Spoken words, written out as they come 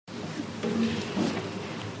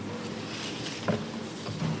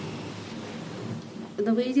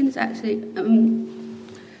The reading is actually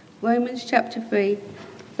Romans chapter 3,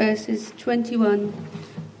 verses 21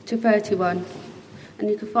 to 31. And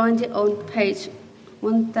you can find it on page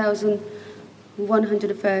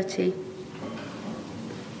 1130.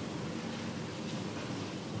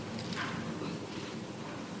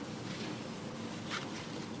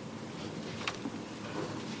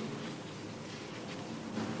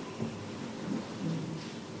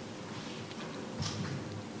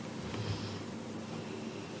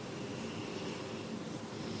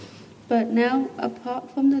 But now,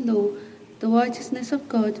 apart from the law, the righteousness of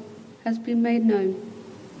God has been made known,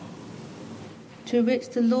 to which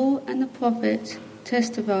the law and the prophets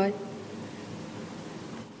testify.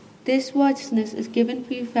 This righteousness is given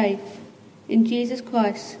through faith in Jesus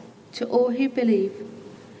Christ to all who believe.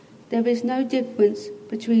 There is no difference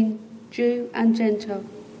between Jew and Gentile.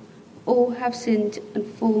 All have sinned and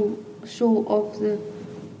fall short of the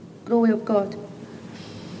glory of God,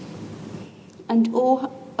 and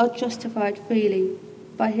all are justified freely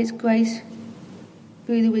by his grace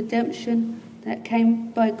through the redemption that came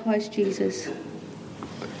by Christ Jesus.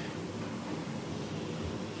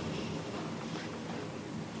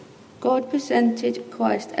 God presented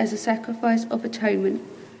Christ as a sacrifice of atonement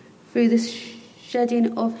through the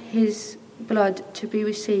shedding of his blood to be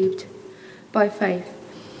received by faith.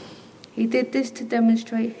 He did this to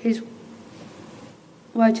demonstrate his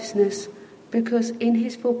righteousness, because in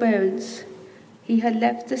his forbearance he had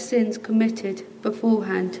left the sins committed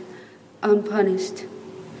beforehand unpunished.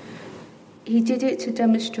 He did it to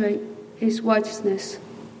demonstrate his righteousness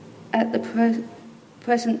at the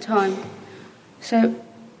present time, so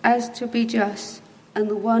as to be just, and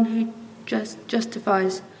the one who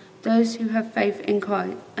justifies those who have faith in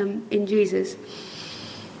Christ, in Jesus.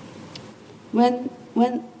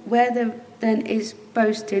 Where there then is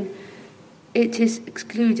boasting, it is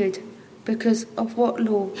excluded. Because of what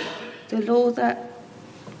law? The law that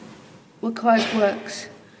requires works?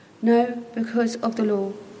 No, because of the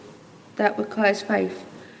law that requires faith.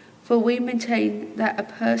 For we maintain that a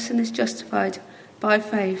person is justified by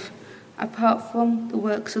faith apart from the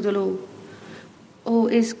works of the law.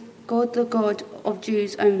 Or is God the God of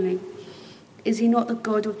Jews only? Is he not the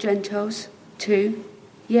God of Gentiles too?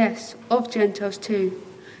 Yes, of Gentiles too,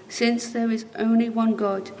 since there is only one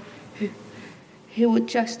God who will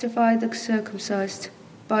justify the circumcised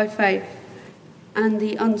by faith and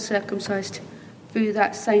the uncircumcised through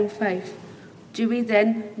that same faith. Do we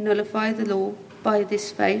then nullify the law by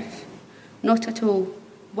this faith? Not at all.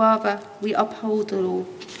 Rather, we uphold the law.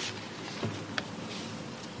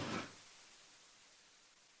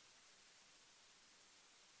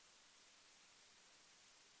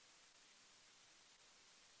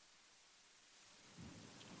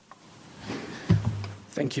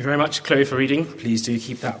 Thank you very much, Chloe, for reading. Please do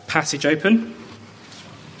keep that passage open.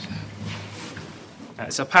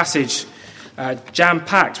 It's a passage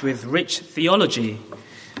jam-packed with rich theology,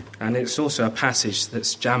 and it's also a passage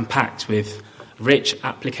that's jam-packed with rich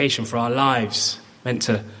application for our lives, meant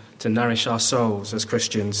to nourish our souls as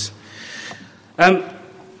Christians.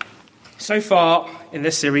 So far in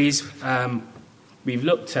this series, we've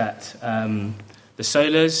looked at the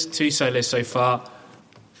solas, 2 solas so far.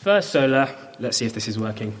 First sola, let's see if this is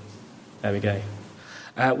working. There we go.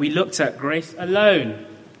 We looked at grace alone.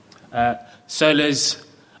 Solas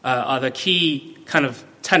are the key kind of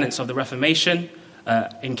tenets of the Reformation,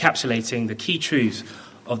 encapsulating the key truths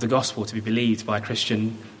of the gospel to be believed by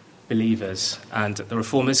Christian believers. And the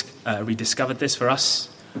Reformers rediscovered this for us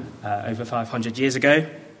over 500 years ago.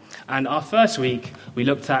 And our first week, we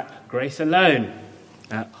looked at grace alone.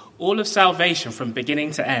 All of salvation from beginning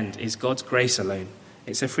to end is God's grace alone.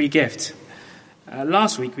 It's a free gift.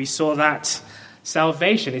 Last week, we saw that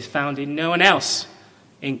salvation is found in no one else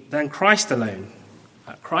than Christ alone.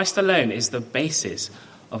 Christ alone is the basis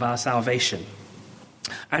of our salvation.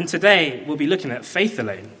 And today, we'll be looking at faith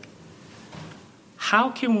alone. How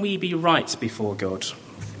can we be right before God?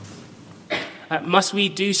 Must we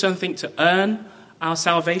do something to earn our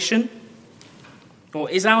salvation? Or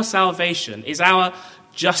is our salvation, is our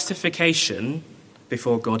justification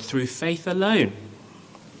before God through faith alone?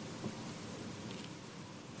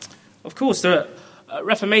 Of course, the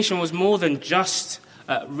Reformation was more than just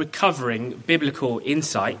recovering biblical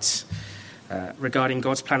insights regarding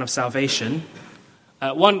God's plan of salvation.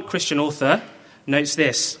 One Christian author notes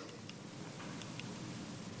this.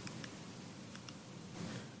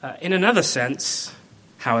 In another sense,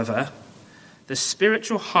 however, the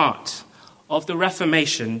spiritual heart of the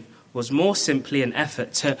Reformation was more simply an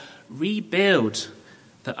effort to rebuild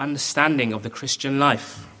the understanding of the Christian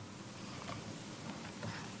life.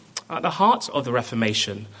 At the heart of the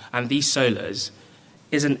Reformation and these solas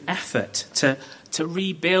is an effort to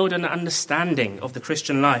rebuild an understanding of the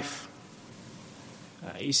Christian life.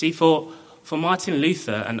 You see, for Martin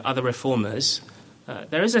Luther and other reformers,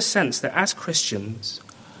 there is a sense that as Christians,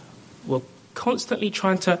 we're constantly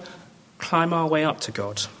trying to climb our way up to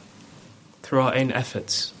God through our own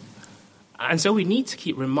efforts. And so we need to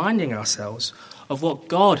keep reminding ourselves of what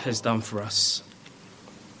God has done for us.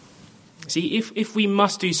 See, if we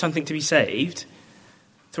must do something to be saved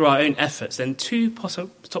through our own efforts, then two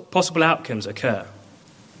possible outcomes occur.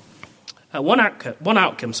 One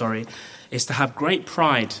outcome, is to have great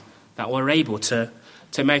pride that we're able to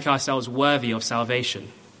make ourselves worthy of salvation.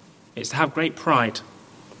 It's to have great pride.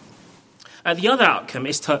 The other outcome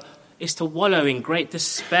is to wallow in great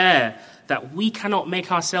despair that we cannot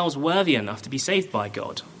make ourselves worthy enough to be saved by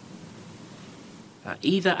God.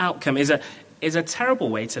 Either outcome is a terrible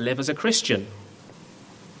way to live as a Christian.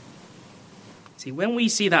 See, when we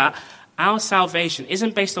see that our salvation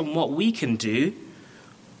isn't based on what we can do,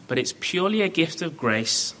 but it's purely a gift of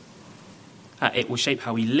grace, it will shape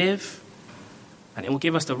how we live, and it will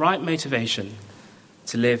give us the right motivation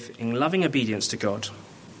to live in loving obedience to God.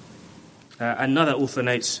 Another author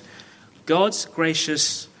notes, God's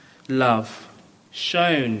gracious love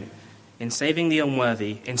shown in saving the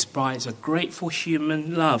unworthy inspires a grateful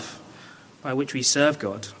human love by which we serve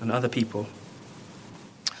God and other people.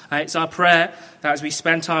 It's our prayer that as we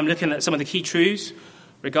spend time looking at some of the key truths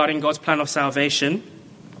regarding God's plan of salvation,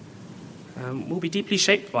 we'll be deeply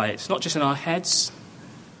shaped by it. It's not just in our heads,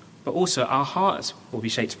 but also our hearts will be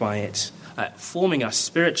shaped by it, forming us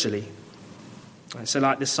spiritually. So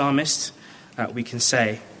like the psalmist, we can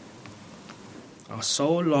say, our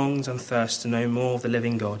soul longs and thirsts to know more of the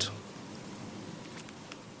living God.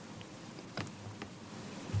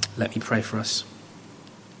 Let me pray for us.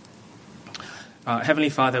 Heavenly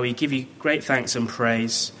Father, we give you great thanks and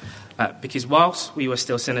praise because whilst we were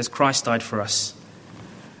still sinners, Christ died for us.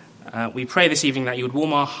 We pray this evening that you would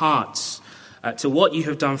warm our hearts to what you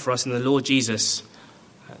have done for us in the Lord Jesus.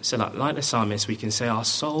 So like the psalmist, we can say our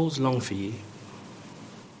souls long for you.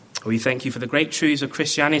 We thank you for the great truths of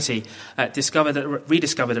Christianity rediscovered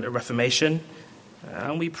at the Reformation.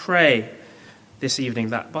 And we pray this evening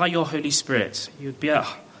that by your Holy Spirit, you would be at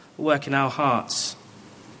work in our hearts,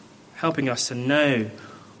 helping us to know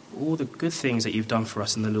all the good things that you've done for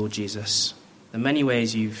us in the Lord Jesus, the many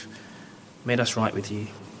ways you've made us right with you.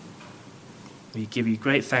 We give you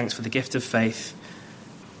great thanks for the gift of faith,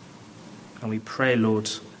 and we pray,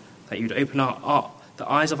 Lord, that you'd open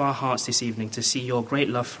the eyes of our hearts this evening to see your great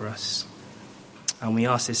love for us. And we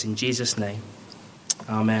ask this in Jesus' name.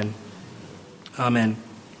 Amen. Amen.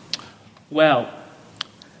 Well,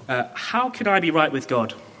 how could I be right with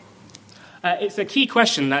God? It's a key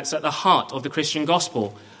question that's at the heart of the Christian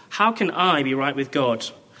gospel. How can I be right with God?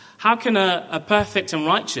 How can a perfect and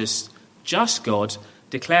righteous, just God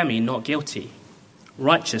declare me not guilty,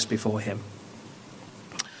 righteous before him?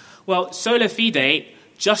 Well, sola fide,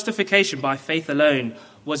 justification by faith alone,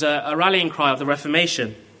 was a rallying cry of the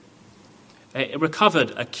Reformation. It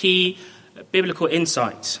recovered a key biblical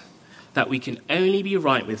insight that we can only be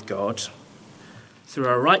right with God through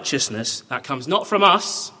a righteousness that comes not from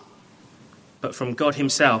us, but from God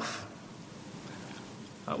himself.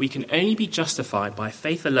 We can only be justified by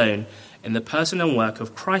faith alone in the person and work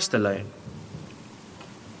of Christ alone.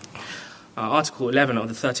 Article 11 of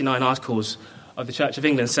the 39 Articles of the Church of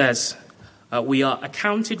England says, we are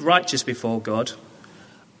accounted righteous before God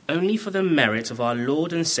only for the merit of our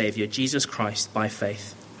Lord and Saviour Jesus Christ by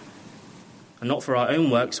faith, and not for our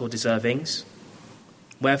own works or deservings.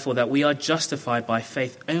 Wherefore that we are justified by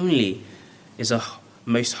faith only is a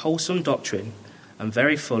most wholesome doctrine and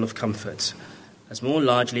very full of comfort, as more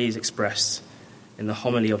largely is expressed in the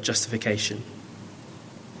homily of justification.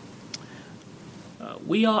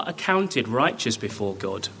 We are accounted righteous before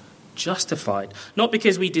God, justified, not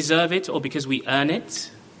because we deserve it or because we earn it.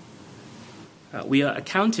 We are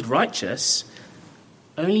accounted righteous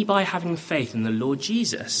only by having faith in the Lord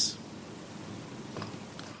Jesus.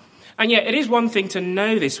 And yet it is one thing to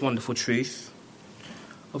know this wonderful truth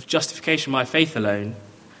of justification by faith alone,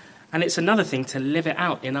 and it's another thing to live it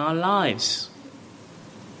out in our lives.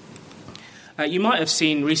 You might have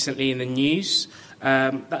seen recently in the news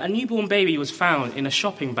that a newborn baby was found in a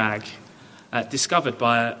shopping bag discovered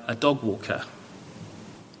by a dog walker.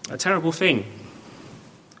 A terrible thing.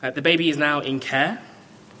 The baby is now in care,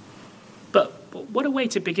 but what a way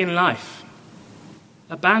to begin life.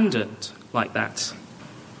 Abandoned like that.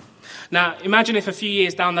 Now, imagine if a few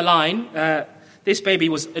years down the line, this baby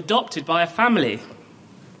was adopted by a family,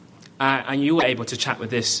 and you were able to chat with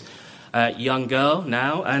this young girl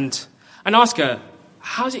now, and and ask her,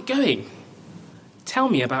 how's it going? Tell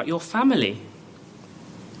me about your family.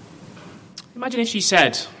 Imagine if she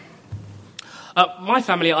said, my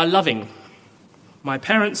family are loving. My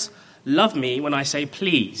parents love me when I say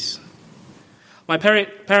please. My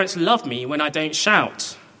parents love me when I don't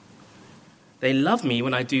shout. They love me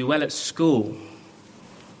when I do well at school.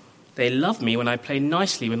 They love me when I play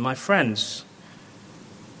nicely with my friends.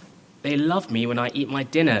 They love me when I eat my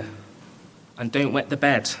dinner and don't wet the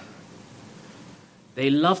bed. They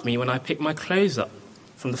love me when I pick my clothes up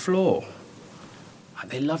from the floor.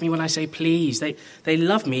 They love me when I say please. They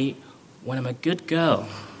love me when I'm a good girl.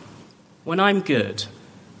 When I'm good,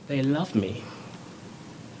 they love me.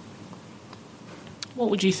 What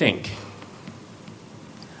would you think?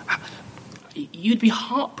 You'd be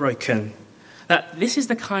heartbroken that this is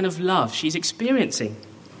the kind of love she's experiencing.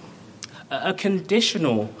 A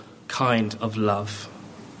conditional kind of love.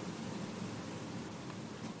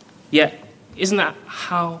 Yet, isn't that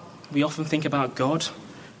how we often think about God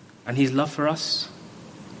and his love for us?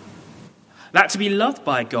 That to be loved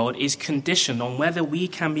by God is conditioned on whether we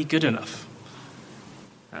can be good enough.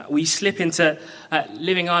 We slip into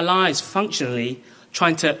living our lives functionally,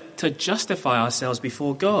 trying to justify ourselves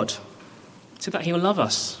before God so that he'll love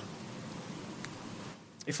us.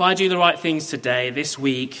 If I do the right things today, this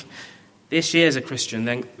week, this year as a Christian,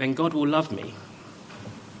 then God will love me.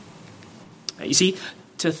 You see,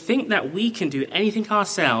 to think that we can do anything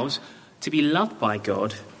ourselves to be loved by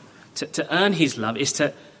God, to earn his love, is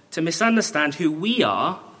to misunderstand who we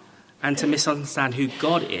are and to misunderstand who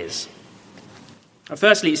God is.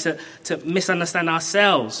 Firstly, it's to misunderstand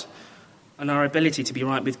ourselves and our ability to be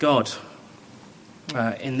right with God.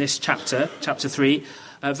 In this chapter 3,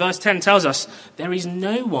 verse 10 tells us, there is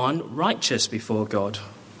no one righteous before God.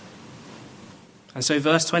 And so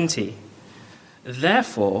verse 20,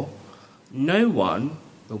 therefore, no one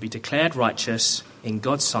will be declared righteous in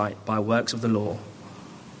God's sight by works of the law.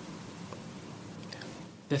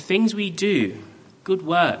 The things we do, good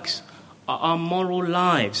works, our moral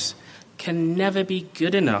lives, can never be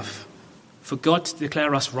good enough for God to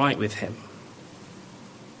declare us right with him.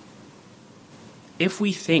 If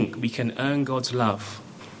we think we can earn God's love,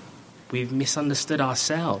 we've misunderstood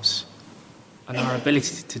ourselves and our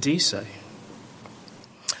ability to do so.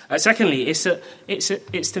 Secondly, it's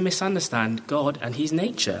to misunderstand God and his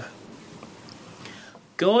nature.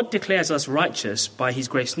 God declares us righteous by his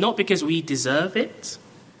grace, not because we deserve it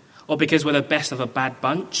or because we're the best of a bad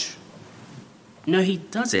bunch. No, he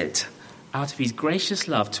does it out of his gracious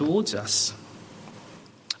love towards us.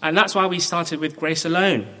 And that's why we started with grace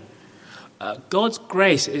alone. God's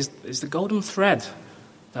grace is the golden thread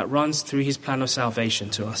that runs through his plan of salvation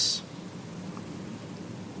to us.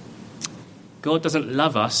 God doesn't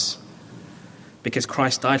love us because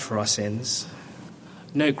Christ died for our sins.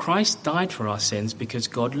 No, Christ died for our sins because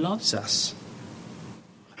God loves us.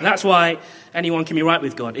 And that's why anyone can be right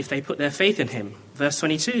with God if they put their faith in him. Verse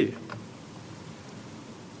 22.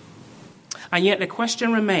 And yet the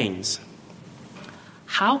question remains,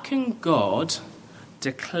 how can God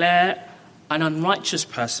declare an unrighteous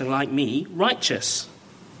person like me righteous?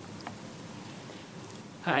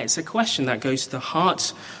 It's a question that goes to the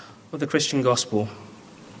heart of the Christian gospel.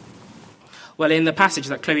 Well, in the passage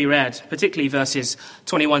that Chloe read, particularly verses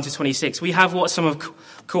 21 to 26, we have what some have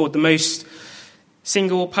called the most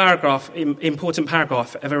single paragraph, important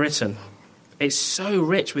paragraph ever written. It's so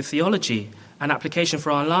rich with theology and application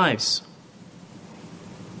for our lives.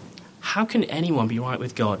 How can anyone be right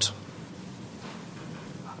with God?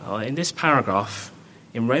 In this paragraph,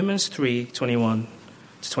 in Romans 3:21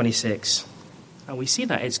 to 26, and we see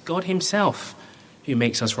that it's God himself who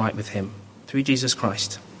makes us right with him through Jesus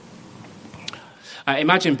Christ.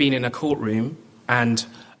 Imagine being in a courtroom and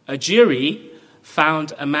a jury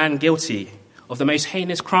found a man guilty of the most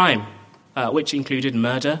heinous crime, which included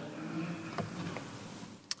murder.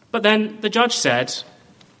 But then the judge said,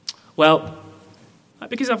 well,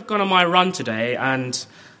 because I've gone on my run today and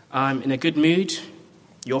I'm in a good mood,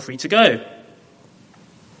 you're free to go.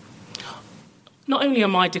 Not only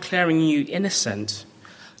am I declaring you innocent,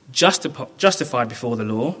 justified before the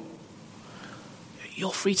law,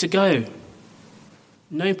 you're free to go.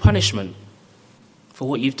 No punishment for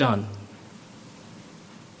what you've done.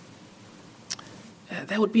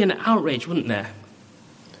 There would be an outrage, wouldn't there?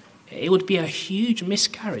 It would be a huge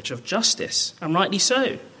miscarriage of justice, and rightly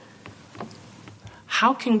so.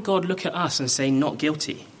 How can God look at us and say, not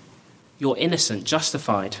guilty? You're innocent,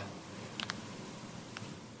 justified.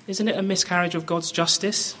 Isn't it a miscarriage of God's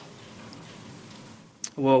justice?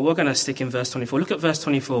 Well, we're going to stick in verse 24. Look at verse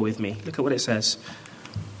 24 with me. Look at what it says.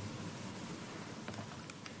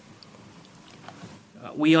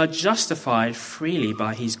 We are justified freely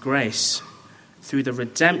by his grace through the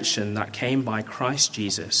redemption that came by Christ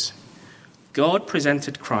Jesus. God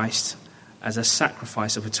presented Christ as a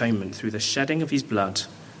sacrifice of atonement through the shedding of his blood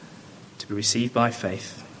to be received by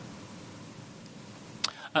faith.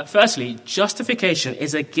 Firstly, justification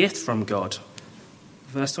is a gift from God.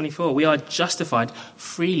 Verse 24, we are justified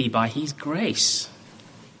freely by his grace.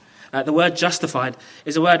 The word justified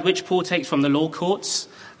is a word which Paul takes from the law courts.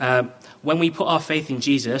 When we put our faith in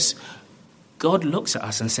Jesus, God looks at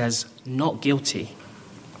us and says, not guilty.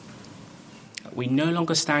 We no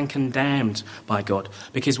longer stand condemned by God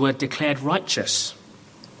because we're declared righteous.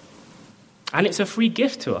 And it's a free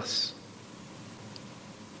gift to us.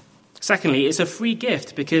 Secondly, it's a free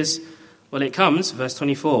gift because, well, it comes, verse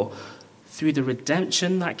 24, through the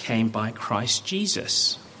redemption that came by Christ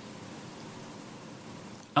Jesus.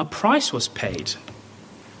 A price was paid,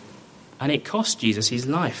 and it cost Jesus his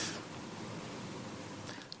life.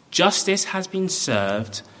 Justice has been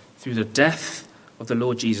served through the death of the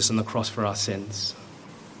Lord Jesus on the cross for our sins.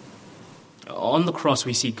 On the cross,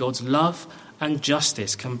 we see God's love and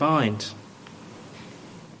justice combined.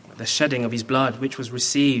 The shedding of his blood, which was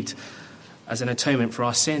received as an atonement for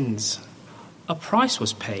our sins. A price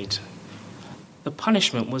was paid. The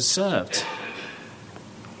punishment was served.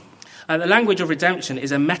 The language of redemption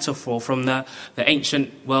is a metaphor from the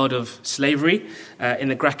ancient world of slavery in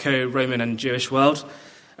the Greco-Roman and Jewish world.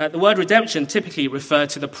 The word redemption typically referred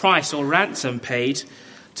to the price or ransom paid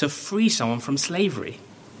to free someone from slavery.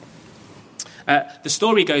 The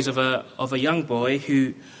story goes of a young boy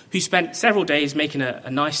who spent several days making a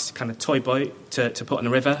nice kind of toy boat to put on the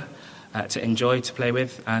river, to enjoy, to play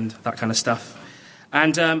with, and that kind of stuff.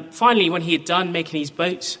 And finally, when he had done making his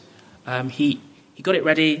boat, he got it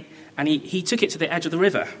ready, and he took it to the edge of the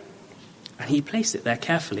river, and he placed it there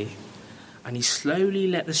carefully, and he slowly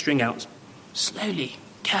let the string out, slowly,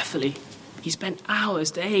 carefully. He spent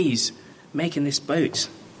hours, days, making this boat.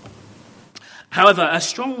 However, a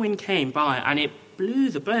strong wind came by, and it blew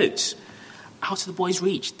the boat out of the boy's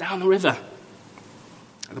reach, down the river.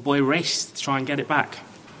 And the boy raced to try and get it back.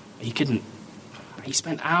 He couldn't. He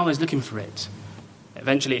spent hours looking for it.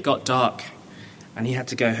 Eventually it got dark, and he had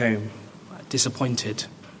to go home, disappointed,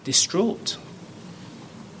 distraught.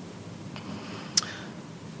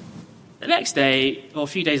 The next day, or a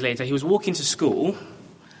few days later, he was walking to school,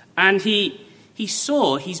 and he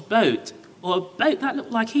saw his boat, or a boat that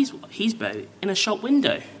looked like his boat, in a shop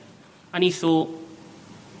window. And he thought,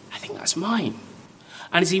 I think that's mine.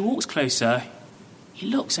 And as he walks closer, he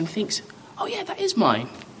looks and thinks, oh yeah, that is mine.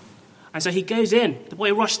 And so he goes in. The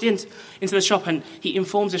boy rushed into the shop, and he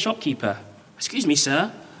informs the shopkeeper, excuse me,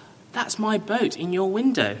 sir, that's my boat in your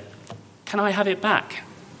window. Can I have it back?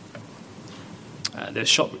 The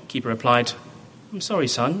shopkeeper replied, I'm sorry,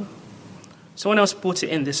 son. Someone else brought it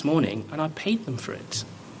in this morning, and I paid them for it.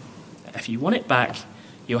 If you want it back,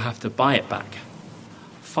 you'll have to buy it back.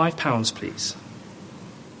 £5, please.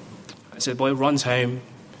 So the boy runs home,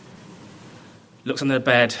 looks under the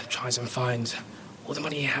bed, tries and finds all the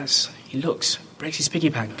money he has. He looks, breaks his piggy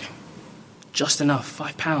bank. Just enough,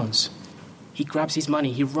 £5. He grabs his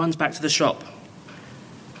money, he runs back to the shop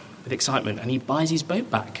with excitement, and he buys his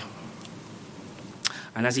boat back.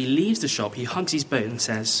 And as he leaves the shop, he hugs his boat and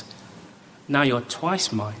says, now you're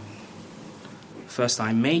twice mine. First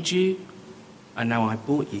I made you, and now I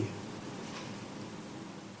bought you.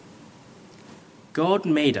 God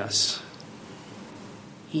made us.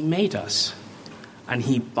 He made us. And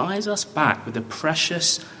he buys us back with the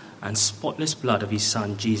precious and spotless blood of his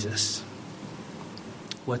son, Jesus.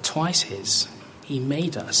 We're twice his. He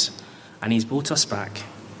made us, and he's brought us back.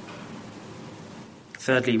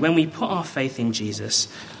 Thirdly, when we put our faith in Jesus,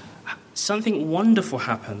 something wonderful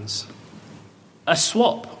happens. A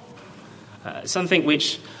swap. Something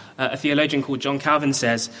which a theologian called John Calvin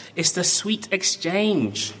says, it's the sweet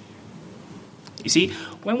exchange. You see,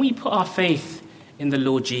 when we put our faith in the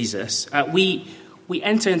Lord Jesus, we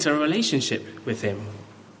enter into a relationship with him.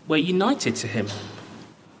 We're united to him,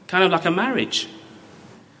 kind of like a marriage.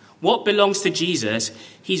 What belongs to Jesus,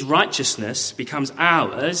 his righteousness, becomes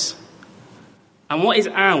ours, and what is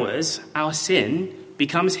ours, our sin,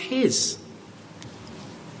 becomes his.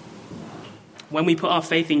 When we put our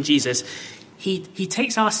faith in Jesus, he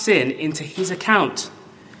takes our sin into his account,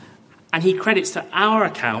 and he credits to our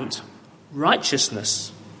account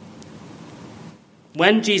righteousness.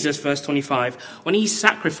 When Jesus, verse 25, when he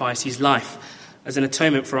sacrificed his life as an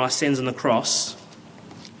atonement for our sins on the cross,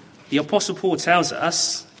 the Apostle Paul tells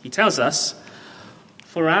us,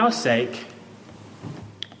 for our sake,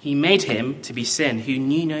 he made him to be sin who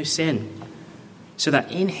knew no sin, so that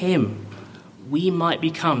in him we might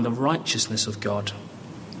become the righteousness of God.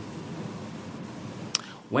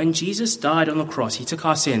 When Jesus died on the cross, he took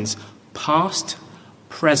our sins, past,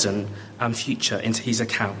 present, and future, into his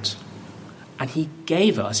account. And he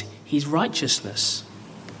gave us his righteousness.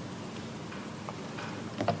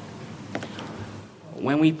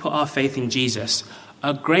 When we put our faith in Jesus,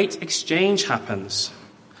 a great exchange happens,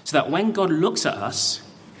 so that when God looks at us,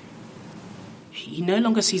 he no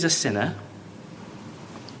longer sees a sinner.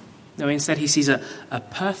 No, instead he sees a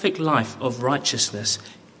perfect life of righteousness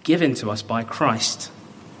given to us by Christ.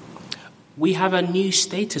 We have a new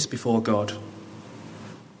status before God.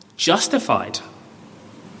 Justified.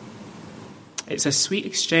 It's a sweet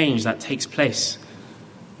exchange that takes place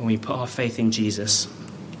when we put our faith in Jesus.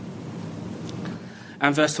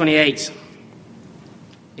 And verse 28,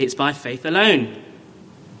 it's by faith alone.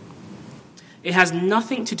 It has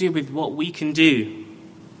nothing to do with what we can do.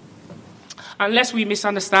 Unless we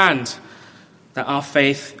misunderstand that our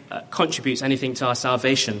faith contributes anything to our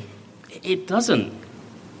salvation. It doesn't.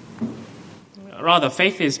 Rather,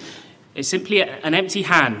 faith is simply an empty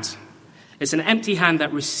hand. It's an empty hand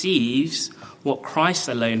that receives what Christ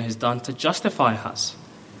alone has done to justify us.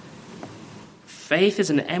 Faith is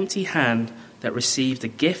an empty hand that receives the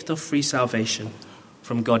gift of free salvation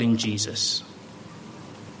from God in Jesus.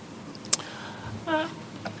 And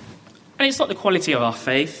it's not the quality of our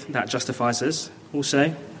faith that justifies us,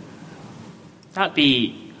 also. That'd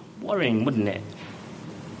be worrying, wouldn't it?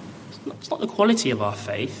 It's not the quality of our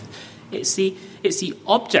faith. It's the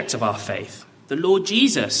object of our faith, the Lord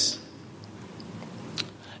Jesus.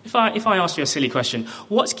 If I ask you a silly question,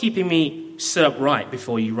 what's keeping me stood upright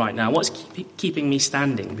before you right now? What's keeping me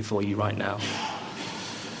standing before you right now?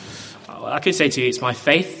 I could say to you, it's my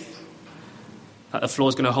faith that the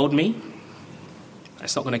floor's going to hold me.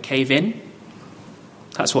 It's not going to cave in.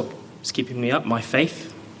 That's what's keeping me up, my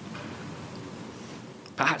faith.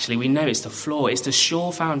 But actually, we know it's the floor. It's the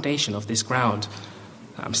sure foundation of this ground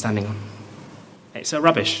that I'm standing on. It's a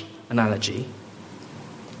rubbish analogy.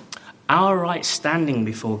 Our right standing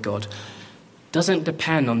before God doesn't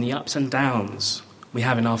depend on the ups and downs we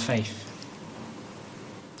have in our faith.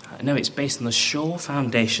 No, it's based on the sure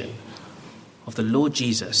foundation of the Lord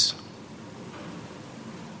Jesus.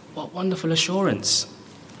 What wonderful assurance.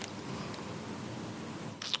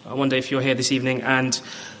 I wonder if you're here this evening and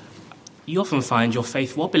you often find your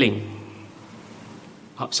faith wobbling.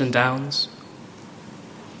 Ups and downs.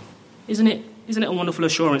 Isn't it a wonderful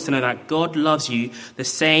assurance to know that God loves you the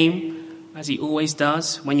same as he always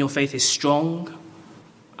does when your faith is strong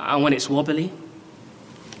and when it's wobbly?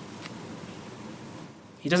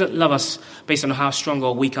 He doesn't love us based on how strong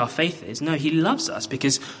or weak our faith is. No, he loves us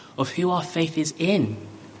because of who our faith is in.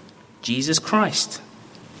 Jesus Christ.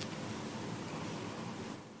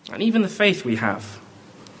 And even the faith we have,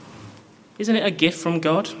 isn't it a gift from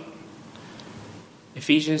God?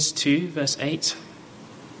 Ephesians 2, verse 8.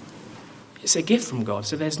 It's a gift from God,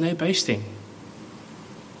 so there's no boasting.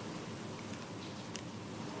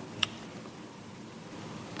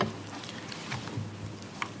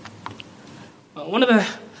 One of the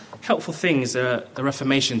helpful things the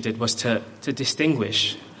Reformation did was to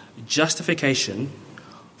distinguish justification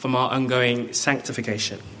from our ongoing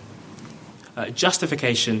sanctification.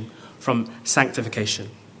 Justification from sanctification.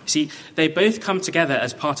 See, they both come together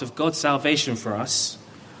as part of God's salvation for us,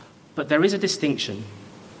 but there is a distinction.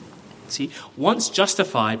 See, once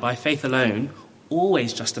justified by faith alone,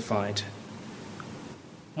 always justified.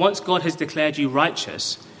 Once God has declared you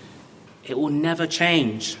righteous, it will never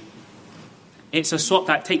change. It's a swap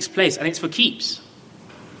that takes place, and it's for keeps.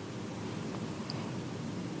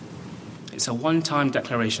 It's a one-time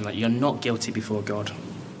declaration that you're not guilty before God.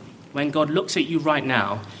 When God looks at you right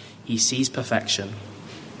now, he sees perfection.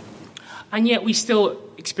 And yet we still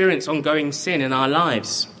experience ongoing sin in our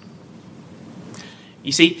lives.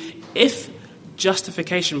 You see, if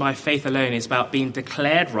justification by faith alone is about being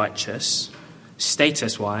declared righteous,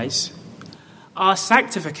 status-wise, our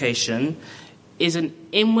sanctification is an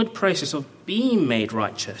inward process of being made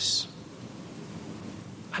righteous.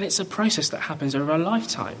 And it's a process that happens over a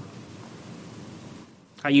lifetime.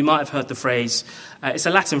 You might have heard the phrase, it's a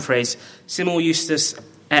Latin phrase, simul justus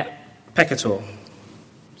et peccator.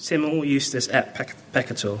 Simul justus et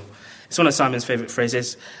peccator. It's one of Simon's favourite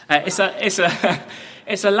phrases. It's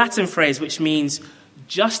a Latin phrase which means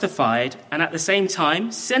justified and at the same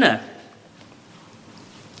time sinner.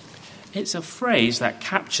 It's a phrase that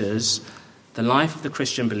captures the life of the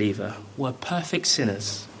Christian believer. We're perfect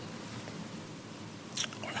sinners.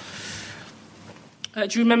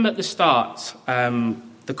 Do you remember at the start,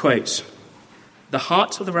 the quote, the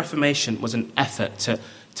heart of the Reformation was an effort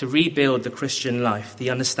to rebuild the Christian life, the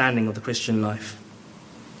understanding of the Christian life.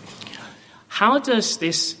 How does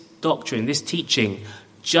this doctrine, this teaching,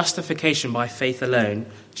 justification by faith alone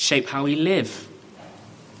shape how we live?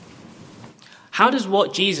 How does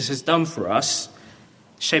what Jesus has done for us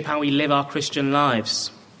shape how we live our Christian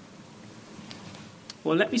lives?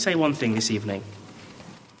 Well, let me say one thing this evening.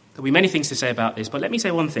 There'll be many things to say about this, but let me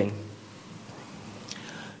say one thing.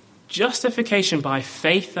 Justification by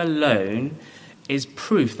faith alone is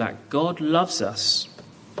proof that God loves us.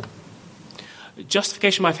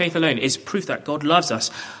 Justification by faith alone is proof that God loves us.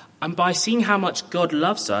 And by seeing how much God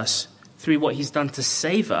loves us through what he's done to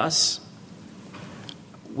save us,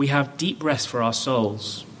 we have deep rest for our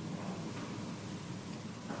souls.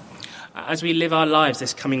 As we live our lives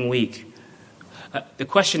this coming week, the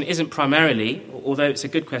question isn't primarily, although it's a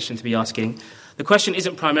good question to be asking, the question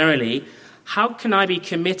isn't primarily, how can I be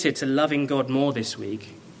committed to loving God more this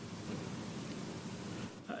week?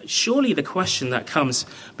 Surely the question that comes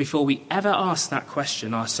before we ever ask that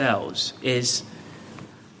question ourselves is,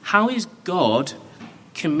 how is God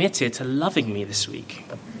committed to loving me this week?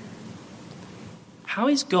 How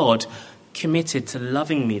is God committed to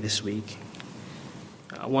loving me this week?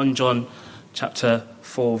 1 John chapter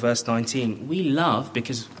 4, verse 19. We love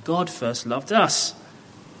because God first loved us.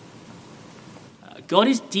 God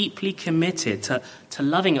is deeply committed to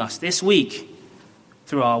loving us this week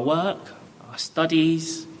through our work, our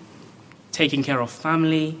studies, taking care of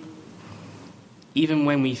family, even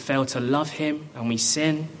when we fail to love him and we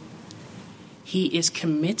sin. He is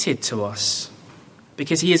committed to us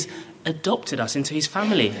because he has adopted us into his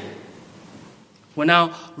family. We're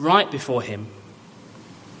now right before him.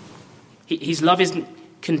 His love isn't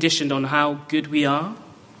conditioned on how good we are.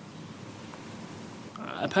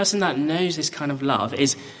 A person that knows this kind of love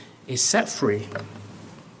is set free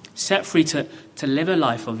to live a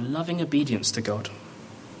life of loving obedience to God.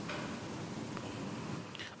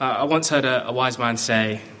 I once heard a wise man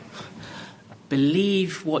say,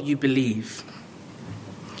 believe what you believe.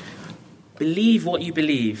 Believe what you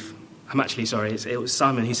believe. I'm actually sorry, it was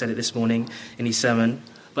Simon who said it this morning in his sermon.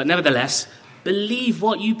 But nevertheless, believe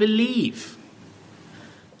what you believe.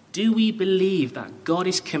 Do we believe that God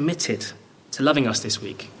is committed to loving us this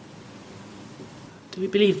week? Do we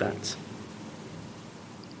believe that?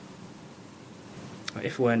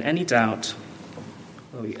 If we're in any doubt,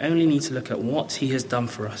 well, we only need to look at what he has done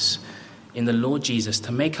for us in the Lord Jesus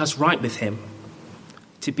to make us right with him,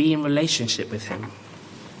 to be in relationship with him.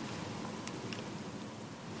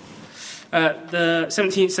 The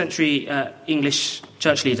 17th century English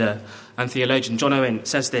church leader and theologian John Owen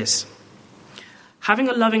says this: having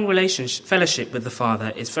a loving fellowship with the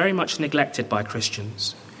Father is very much neglected by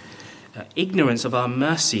Christians. Ignorance of our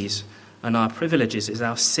mercies and our privileges is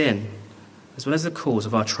our sin, as well as the cause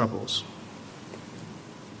of our troubles.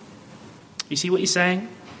 You see what he's saying?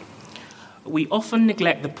 We often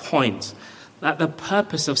neglect the point that the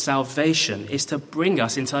purpose of salvation is to bring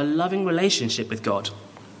us into a loving relationship with God.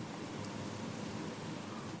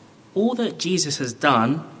 All that Jesus has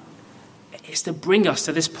done is to bring us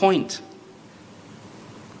to this point.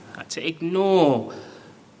 To ignore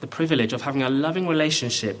the privilege of having a loving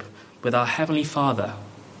relationship with our Heavenly Father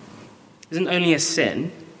isn't only a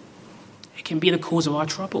sin, it can be the cause of our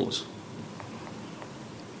troubles.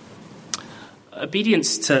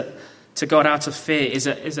 Obedience to God out of fear is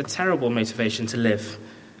a terrible motivation to live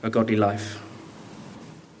a godly life.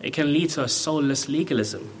 It can lead to a soulless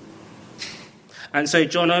legalism. And so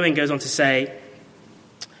John Owen goes on to say,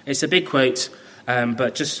 it's a big quote,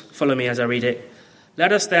 but just follow me as I read it.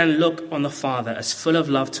 Let us then look on the Father as full of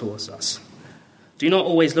love towards us. Do not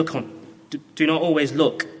always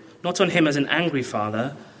look not on him as an angry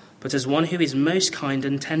Father, but as one who is most kind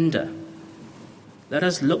and tender. Let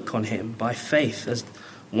us look on him by faith as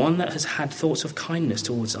one that has had thoughts of kindness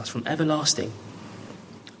towards us from everlasting.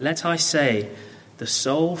 Let, I say, the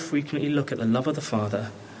soul frequently look at the love of the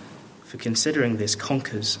Father, for considering this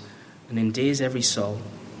conquers and endears every soul.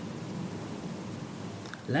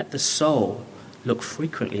 Let the soul look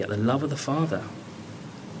frequently at the love of the Father.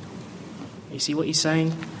 You see what he's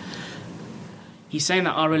saying? He's saying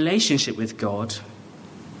that our relationship with God,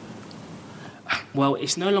 well,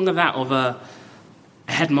 it's no longer that of a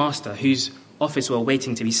headmaster whose office we're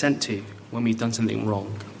waiting to be sent to when we've done something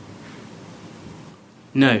wrong.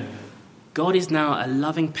 No, God is now a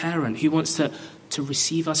loving parent who wants to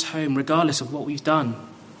receive us home regardless of what we've done,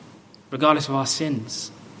 regardless of our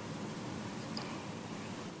sins.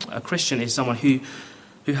 A Christian is someone who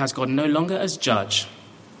has God no longer as judge,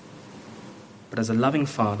 but as a loving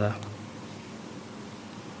Father.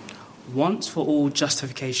 Once for all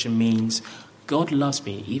justification means God loves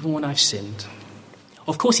me even when I've sinned.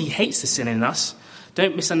 Of course, he hates the sin in us.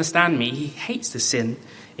 Don't misunderstand me. He hates the sin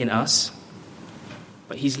in us.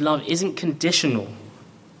 But his love isn't conditional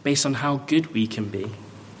based on how good we can be.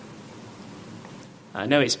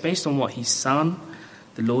 No, it's based on what his Son,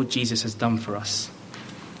 the Lord Jesus, has done for us.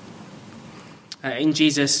 In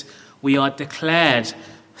Jesus, we are declared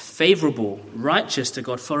favourable, righteous to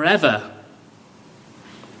God forever.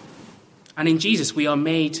 And in Jesus, we are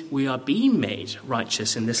being made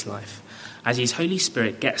righteous in this life as his Holy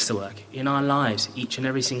Spirit gets to work in our lives each and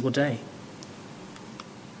every single day.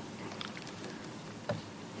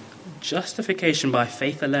 Justification by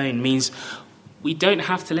faith alone means we don't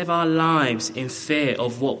have to live our lives in fear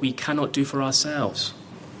of what we cannot do for ourselves.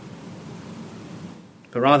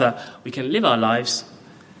 But rather, we can live our lives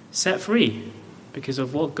set free because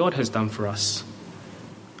of what God has done for us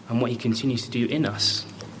and what he continues to do in us.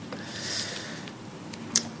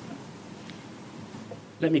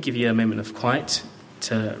 Let me give you a moment of quiet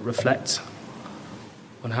to reflect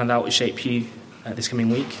on how that will shape you this coming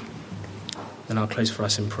week. Then I'll close for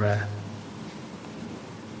us in prayer.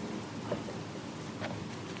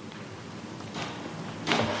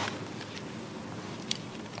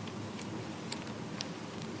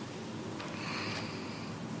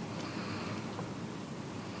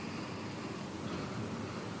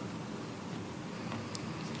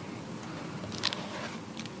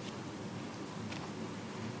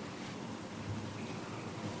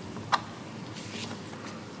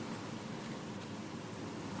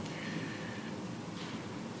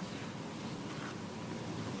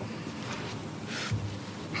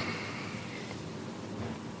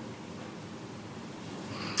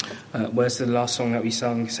 Words to the last song that we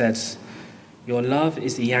sung says, "Your love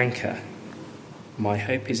is the anchor, my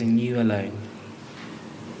hope is in you alone."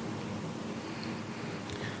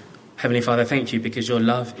 Heavenly Father, thank you because your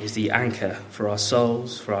love is the anchor for our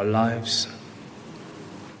souls, for our lives.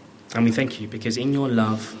 And we thank you because in your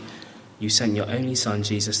love, you sent your only Son,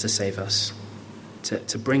 Jesus, to save us,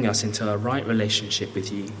 to bring us into a right relationship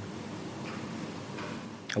with you.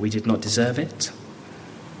 We did not deserve it.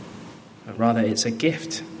 Rather, it's a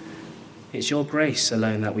gift. It's your grace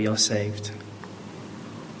alone that we are saved.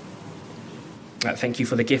 Thank you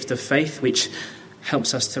for the gift of faith, which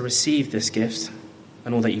helps us to receive this gift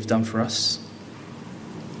and all that you've done for us.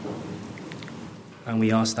 And we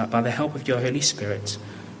ask that by the help of your Holy Spirit,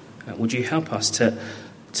 would you help us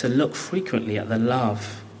to look frequently at the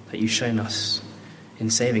love that you've shown us in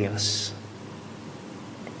saving us.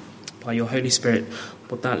 By your Holy Spirit,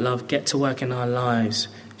 would that love get to work in our lives,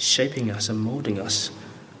 shaping us and moulding us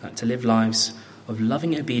to live lives of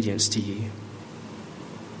loving obedience to you.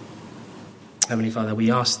 Heavenly Father, we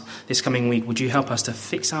ask this coming week, would you help us to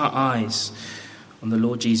fix our eyes on the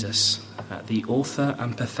Lord Jesus, the author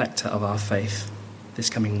and perfecter of our faith, this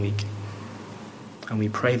coming week. And we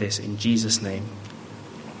pray this in Jesus' name.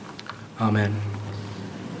 Amen.